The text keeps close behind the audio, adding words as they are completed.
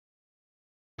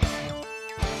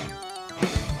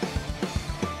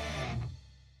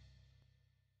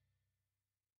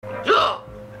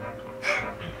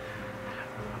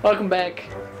Welcome back.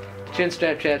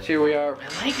 Chinstrap Chaps, here we are.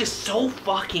 My leg is so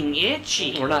fucking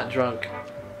itchy. We're not drunk.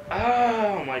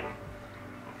 Oh my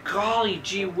golly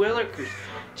gee willikers.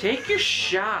 Take your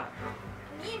shot.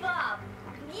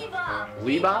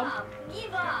 Skwee-biddy-bop?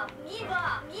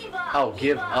 Oh,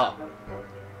 give up.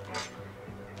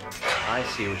 I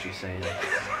see what she's saying.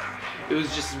 It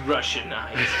was just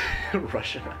Russianized.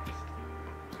 Russianized.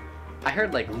 I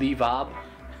heard like Levob.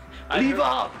 I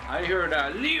heard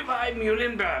Levi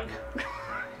Muhlenberg.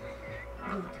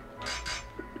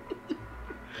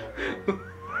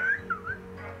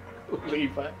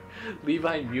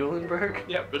 Levi Muhlenberg?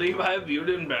 Yep, Levi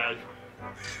Muhlenberg.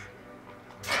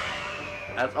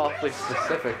 That's awfully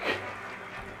specific.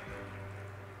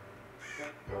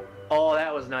 Oh,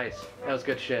 that was nice. That was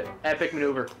good shit. Epic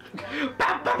maneuver.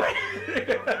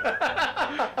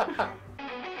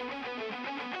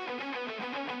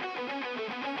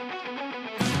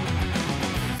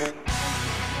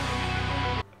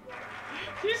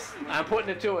 I'm putting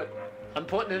it to it. I'm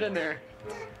putting it in there.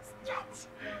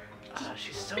 Oh,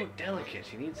 she's so delicate.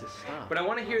 She needs to stop. But I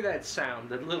want to hear that sound,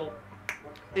 that little...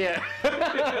 Yeah.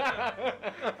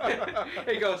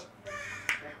 It goes...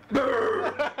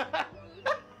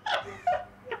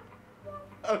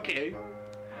 Okay.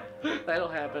 That'll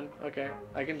happen. Okay,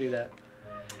 I can do that.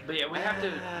 But yeah, we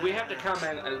have to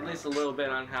comment at least a little bit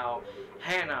on how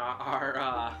Hannah,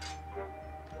 our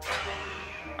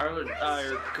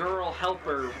girl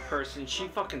helper person, she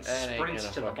fucking sprints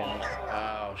to the ball.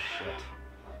 Oh shit.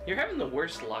 You're having the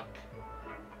worst luck.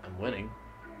 I'm winning.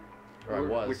 Or I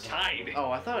was. We're tied.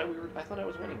 Oh, I thought I was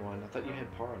winning one. I thought you had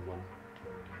par on one.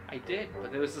 I did,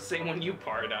 but it was the same one you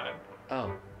parred on.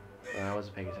 Oh. Well, I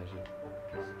wasn't paying attention.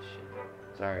 Shit.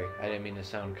 Sorry, I didn't mean to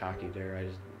sound cocky there. I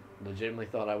just legitimately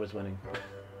thought I was winning.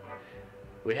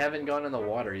 We haven't gone in the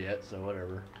water yet, so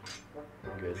whatever.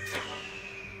 Good.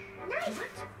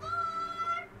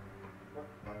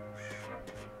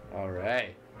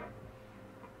 Alright.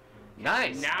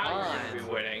 Nice! Now on. you're gonna be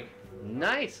winning.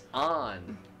 Nice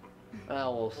on!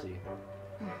 Well, we'll see.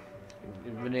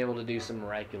 We've been able to do some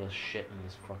miraculous shit in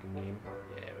this fucking game.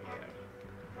 Yeah, we have.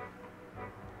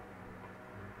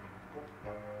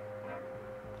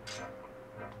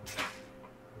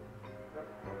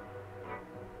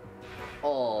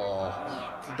 Oh,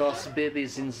 those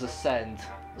babies in the sand.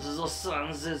 The sun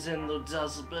is in the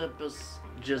babies.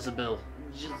 Jezebel.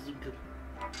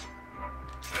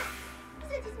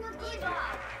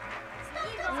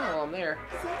 Oh, I'm there.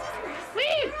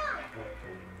 Whee!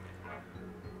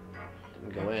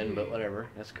 Didn't go in, but whatever.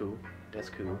 That's cool. That's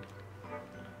cool.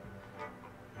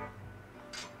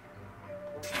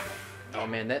 Oh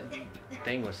man, that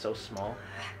thing was so small.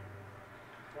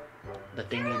 The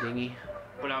thingy dingy.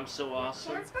 But I'm so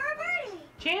awesome. Chance for a birdie!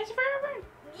 Chance for a birdie!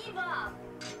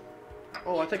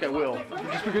 Oh, I think I will.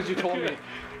 Just because you told me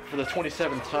for the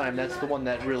 27th time, that's the one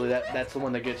that really, that's the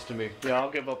one that gets to me. Yeah, I'll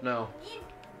give up now.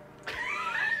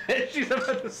 She's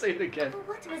about to say it again.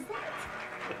 What was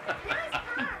that?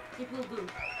 It will do.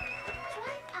 Try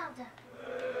it out.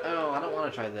 Oh, I don't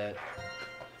want to try that.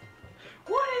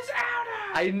 What is out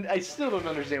of? I still don't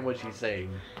understand what she's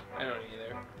saying. I don't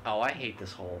either. Oh, I hate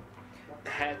this hole.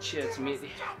 Hatchets, me.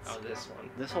 Oh, this one.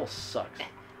 This hole sucks.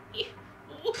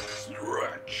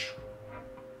 Stretch.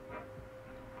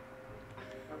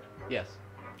 Yes.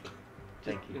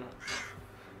 Thank you.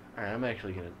 Alright, I'm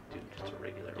actually gonna do just a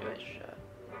regular shot.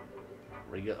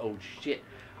 Regular. Oh shit.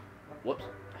 Whoops.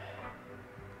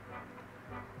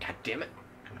 God damn it.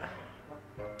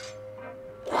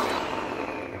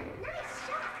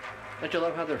 Don't you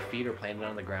love how their feet are planted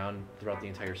on the ground throughout the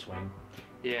entire swing?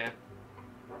 Yeah.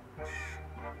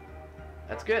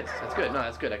 That's good. That's good. No,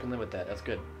 that's good. I can live with that. That's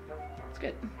good. It's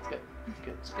good. It's good. It's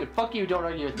good. It's good. Fuck you. Don't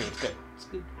argue with me. It's good. It's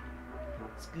good.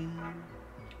 It's good.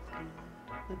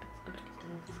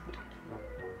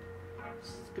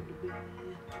 It's good.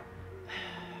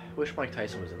 Wish Mike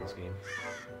Tyson was in this game.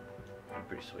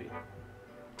 Pretty sweet.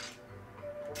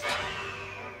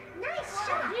 Nice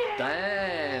shot!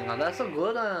 Dang, now that's a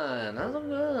good one. That's a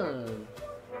good.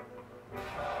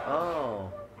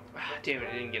 Oh. Damn it,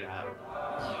 I didn't get out.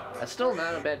 That's still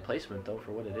not a bad placement though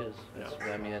for what it is. It's,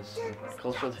 I mean, it's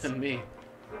closer than me.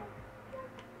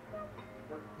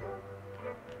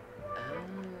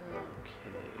 Okay,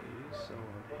 so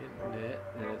I'm hitting it,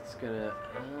 and it's gonna.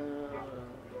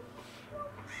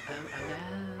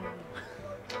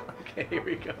 Okay, here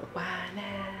we go. Why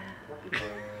now?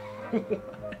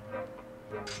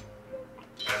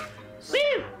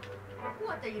 Woo!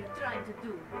 What are you trying to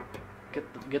do?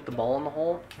 Get the ball in the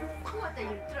hole. What are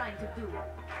you trying to do?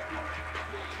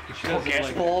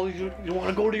 Catch ball. You want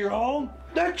to go to your home?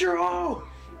 That's your home.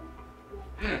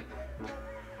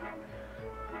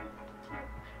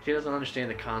 She doesn't understand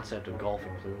the concept of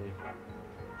golfing, clearly.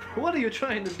 What are you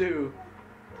trying to do?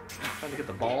 Trying to get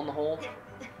the ball in the hole?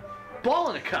 Ball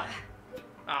in a cup!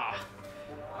 Ah.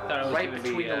 Thought it was Right gonna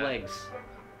between be, the legs.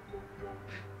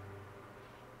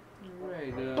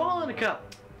 Right, Ball in a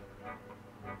cup!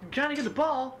 I'm trying to get the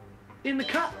ball in the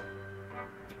cup!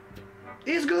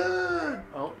 It's good!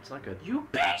 Oh, it's not good. You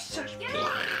bastard!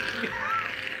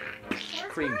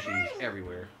 Cream cheese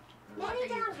everywhere. What are you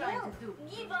trying to do?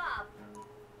 Give up!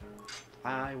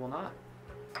 I will not.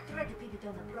 Try to pick it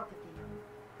on the property.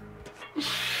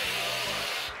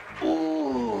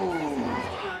 Ooh!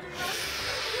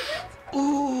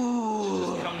 Ooh! She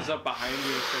just comes up behind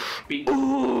you and starts beating.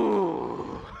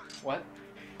 Ooh! What?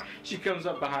 She comes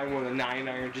up behind with a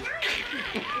 9-iron, just.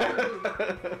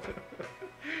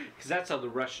 Because that's how the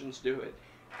Russians do it.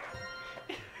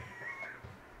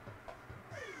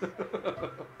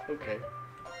 Okay.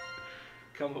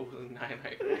 Come up with a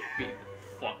 9-iron, beat the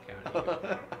fuck out of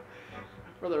you.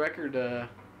 For the record, I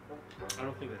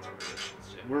don't think that's what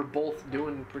Russians do. we're both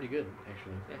doing pretty good,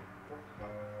 actually. Yeah.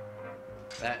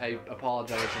 I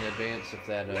apologize in advance if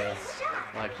that, well,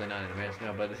 actually not in advance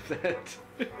now, but if that...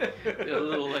 A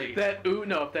little late. That ooh,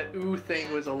 no, if that ooh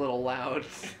thing was a little loud.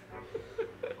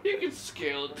 You can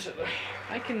scale it to the...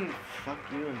 I can fuck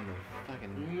you in the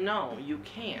fucking... No, you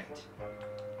can't.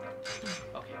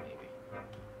 Okay, maybe. I'm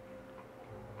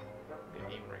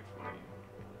gonna aim right for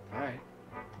you. Alright.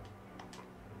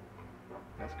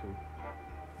 That's cool.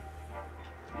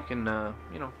 You can,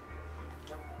 you know,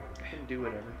 you can do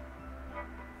whatever.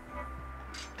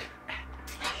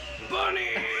 Bunny!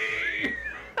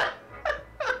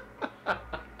 I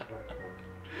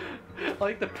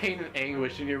like the pain and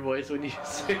anguish in your voice when you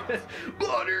say that.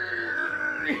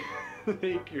 Butter!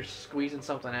 Like you're squeezing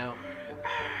something out.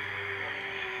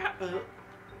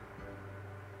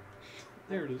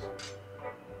 There it is.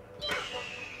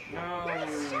 No.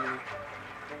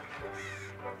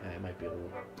 It might be a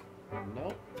little...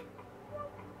 Nope.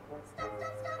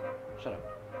 Shut up.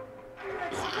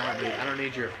 I don't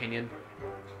need your opinion.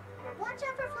 Watch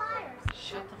out for flyers.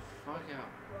 Shut the fuck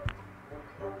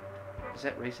up. Is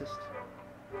that racist?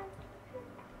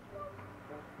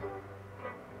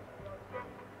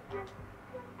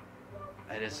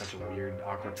 That is such a weird,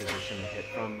 awkward position to hit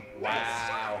from.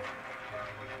 Wow.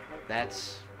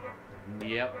 That's...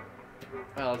 Yep.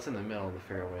 Well, it's in the middle of the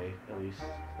fairway, at least.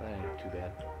 That ain't too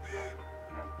bad.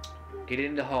 Get it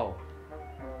into hole.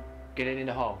 Get it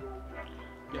into hole.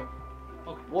 Yep.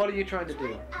 Okay. What are you trying to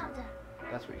do? Out of.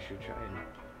 That's what you should try and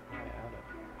try out of.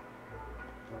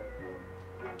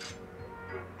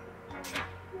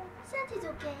 That is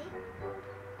okay.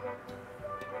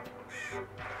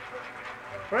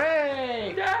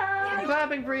 Hooray! Yeah! I'm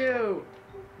clapping for you!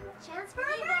 Chance for a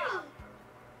birdie.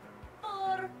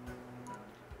 Four.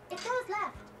 It goes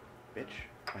left. Bitch,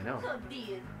 I know. Oh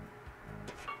dear.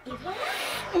 If one.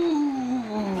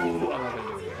 Ooh, I'm not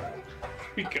gonna do that.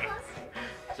 Because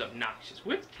it's obnoxious.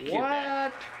 What?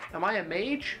 What? Am I a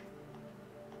mage?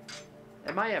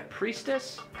 Am I a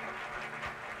priestess?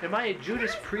 Am I a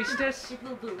Judas priestess? It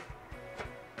will do.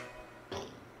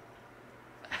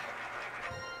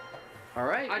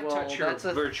 Alright, I'd well, touch your that's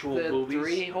virtual the boobies.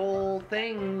 3 whole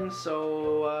thing,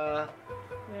 so,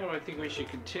 Yeah, I think we should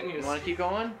continue. you wanna keep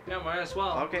going? Yeah, might as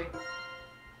well. Okay.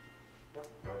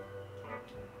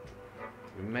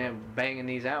 We may have banging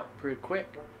these out pretty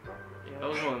quick. Yeah,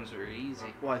 those ones are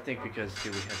easy. Well, I think because,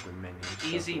 too, we have the menu. and stuff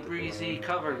Easy with the breezy menu.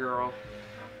 cover girl.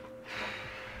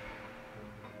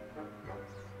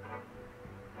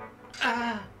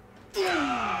 Ah!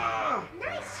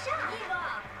 Nice shot. Give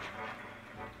up.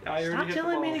 I Stop already hit the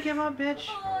telling me ball. to give up, bitch!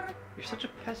 Four. You're such a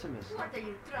pessimist. What are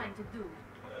you trying to do?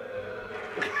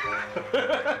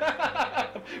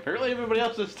 Apparently everybody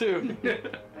else is too.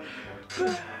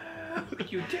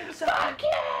 You did Fuck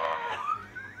yeah!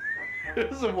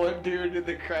 There's the one dude in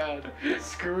the crowd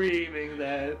screaming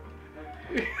that.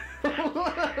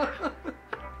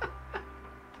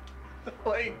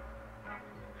 Like.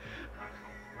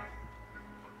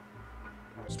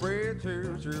 Spread your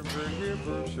bring it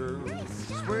for sure.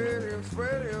 Spread it,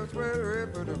 spread it, spread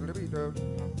it, put it beat up.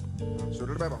 So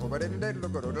the baby hope I didn't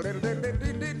look at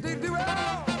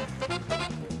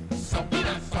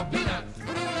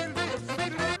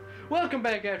Welcome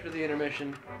back after the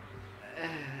intermission.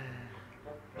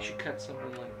 You should cut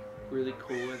something like really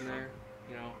cool in there,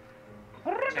 you know.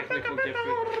 Technical difference.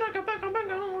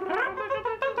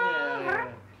 Yeah.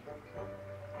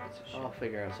 It's a shit. I'll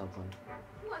figure out something.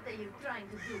 What are you trying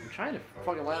to do? I'm trying to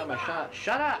fucking line up my shot.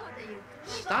 Shut up! What are you?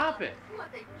 Stop it! What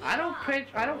are you?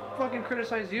 I don't fucking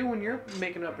criticize you when you're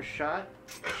making up a shot.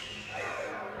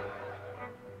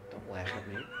 Don't laugh at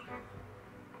me.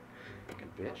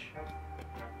 bitch.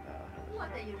 What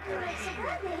are you doing?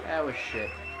 That was shit.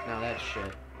 No, that's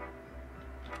shit.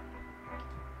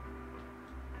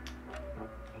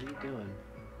 What are you doing?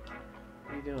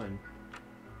 What are you doing?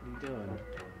 What are you doing?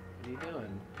 What are you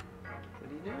doing? What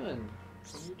are you doing?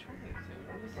 What are you trying to do?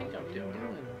 What do you think I'm What are you doing?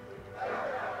 doing?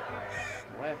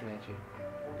 I'm laughing at you.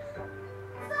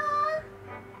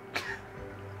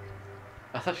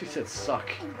 I thought she said suck.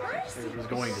 I was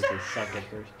going to say suck at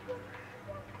first.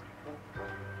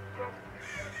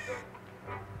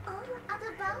 Out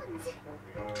of bounds.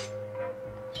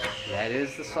 That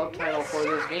is the subtitle for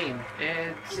this game.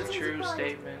 It's a true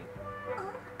statement.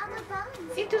 Out of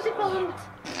bounds. Into the pond.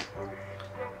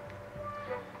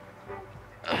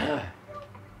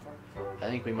 I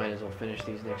think we might as well finish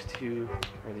these next two,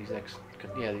 or these next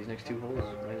two holes.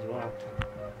 Might as well.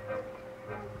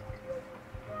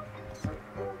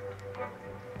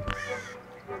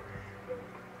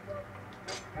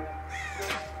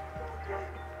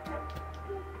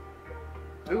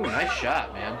 Ooh, nice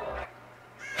shot, man.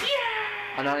 Yeah!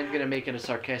 I'm not even gonna make it a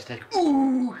sarcastic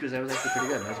ooh, because that was actually pretty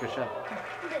good. That was a good shot.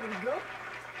 There we go.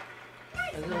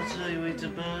 And I'll tell you it's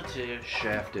about to.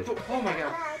 Shafted. Oh my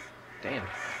god. Damn.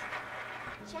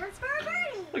 Chance for a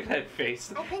birdie. Look at that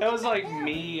face. I think That was it's like uphill.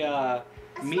 me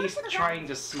trying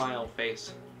to smile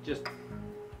face. Just.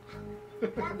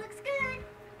 That looks good.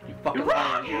 You fucking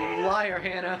liar. You liar,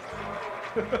 Hannah.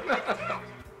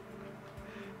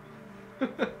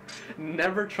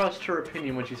 Never trust her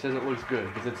opinion when she says it looks good,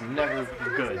 because it's never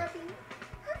good. Nothing.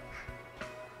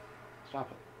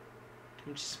 Stop it.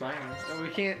 I'm just smiling. No, we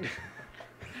can't.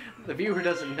 The viewer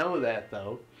doesn't know that,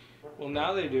 though. Well,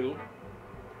 now they do.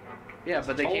 Yeah,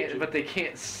 but they Told can't. you. But they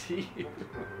can't see you.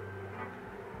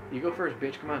 You go first,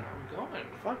 bitch. Come on. I'm going.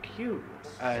 Fuck you.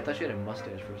 I thought she had a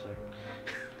mustache for a second.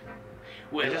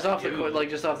 Well, Just off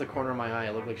just off the corner of my eye,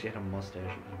 it looked like she had a mustache.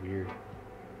 It was weird.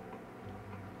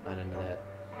 Not into that.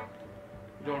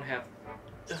 You don't have.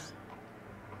 You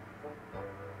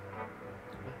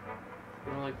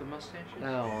don't like the mustaches?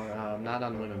 No, not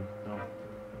on women. No.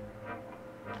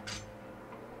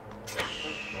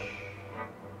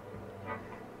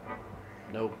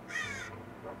 Nope.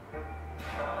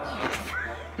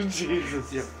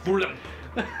 Jesus. Yeah. Blimp.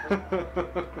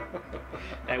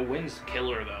 That wind's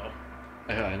killer though.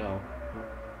 Yeah, I know.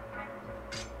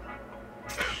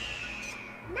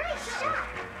 Nice shot.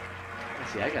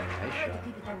 See, I got a nice shot.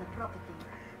 Keep it on the property.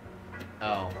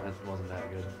 Oh, that wasn't that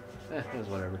good. It was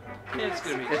whatever. Yeah, it's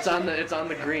gonna be. It's on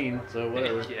the green, so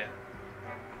whatever. Yeah.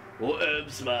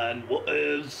 Whatevs, man.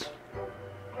 Whatevs.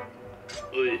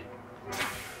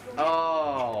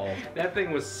 Oh, That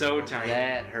thing was so tiny.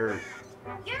 that hurt.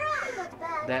 You're on. Not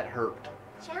bad. That hurt.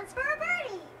 Chance for a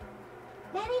birdie.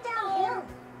 Maybe downhill.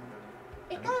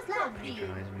 It goes left. He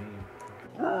drives me.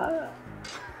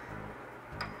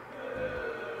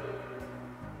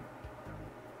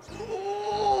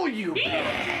 Oh, you bitch!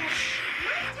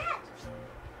 Nice catch.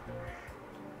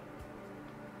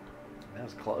 That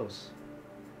was close.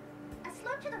 A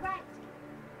slope to the right.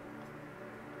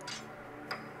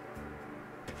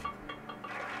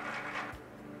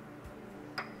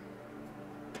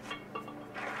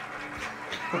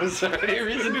 Was there any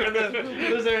reason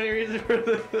for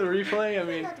the replay? I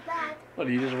mean, Not bad. what,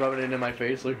 do you just rub it into my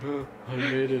face like, huh, I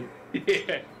made it?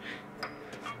 Yeah.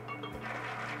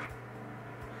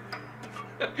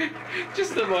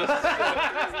 just the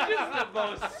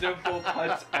most simple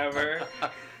punch ever.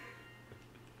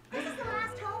 This is the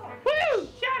last hole. Woo!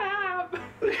 Shut up!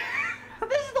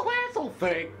 This is the last hole.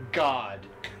 Thank God.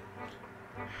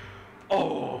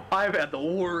 Oh, I've had the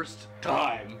worst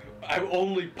time. I'm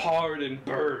only parred and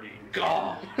birdie.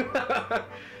 God.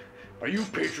 Are you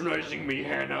patronizing me,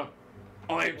 Hannah?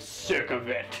 I'm sick of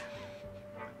it.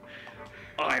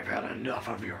 I've had enough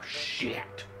of your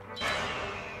shit.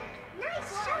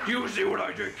 Nice shot. You see what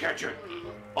I did, catch it?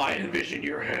 I envision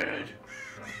your head.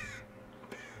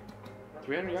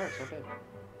 300 yards, not bad.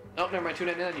 Oh, never mind,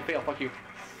 299, you fail, fuck you.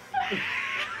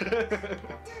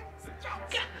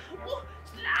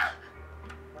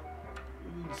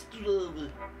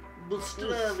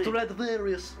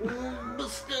 Stradivarius.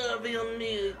 Pastrami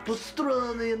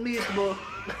and meatball.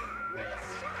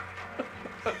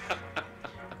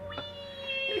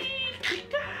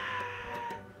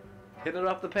 Hit it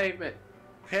off the pavement.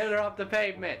 Hit it off the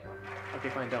pavement. Okay,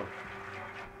 fine, don't.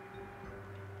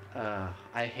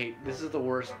 I hate, this is the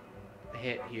worst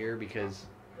hit here because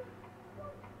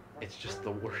it's just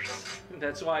the worst.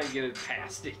 That's why I get it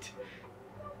past it.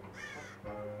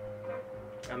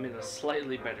 I'm in a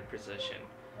slightly better position.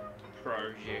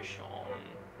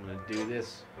 I'm gonna do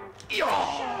this. Nice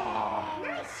shot.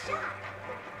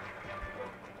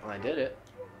 I did it.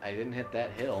 I didn't hit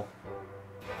that hill.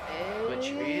 But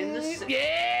you're in the center.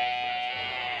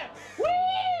 Yeah!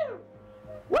 Woo!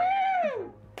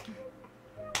 Woo!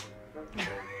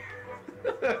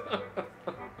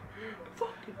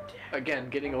 Fucking damn. Again,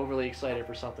 getting overly excited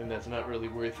for something that's not really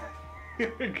worth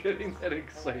getting that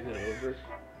excited over.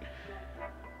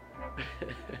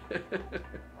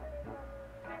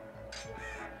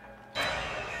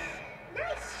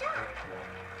 Nice shot.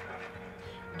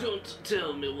 Don't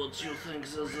tell me what you think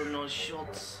those are no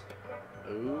shots.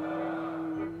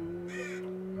 Ooh.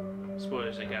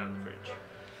 Spoilers, I got in the fridge.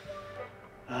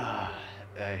 Ah,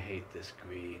 I hate this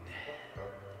green.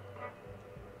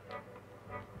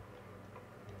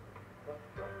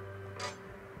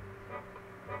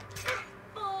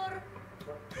 Four.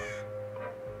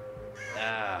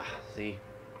 Ah, see?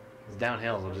 It's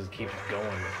downhill, so it just keeps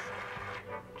going.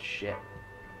 Shit.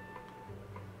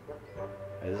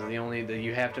 This is the only...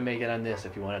 You have to make it on this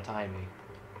if you want to tie me.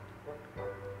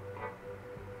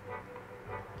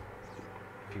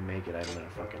 If you make it, I'm gonna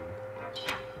fucking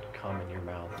cum in your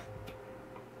mouth.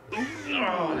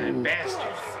 Oh, that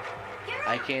bastard.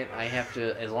 I can't... I have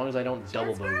to... As long as I don't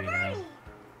double bogey now.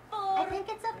 I think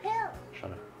it's uphill.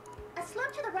 Shut up. A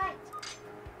slope to the right.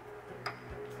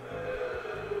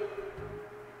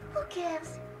 Who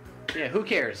cares? Yeah, who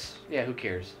cares? Yeah, who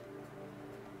cares?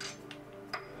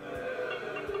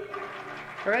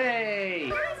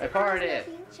 Hooray! I parred it!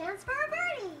 Chance for a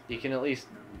birdie. You can at least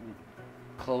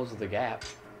close the gap.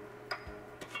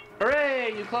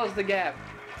 Hooray! You closed the gap!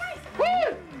 Woo!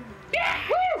 Yeah!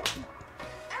 Woo!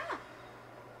 Ah,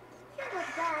 you're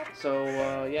not bad. So,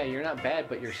 yeah, you're not bad,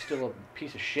 but you're still a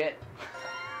piece of shit.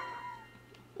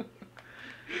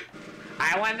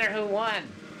 I wonder who won!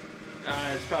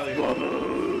 It's probably...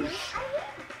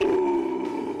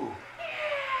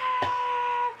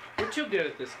 We're too good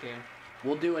at this game.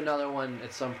 We'll do another one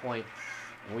at some point,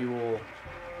 and we will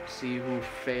see who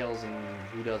fails and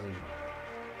who doesn't.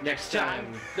 Next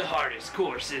time. The hardest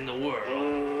course in the world.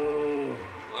 Oh.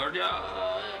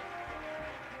 I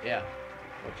Yeah,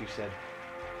 what you said.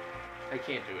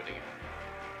 can't do it again.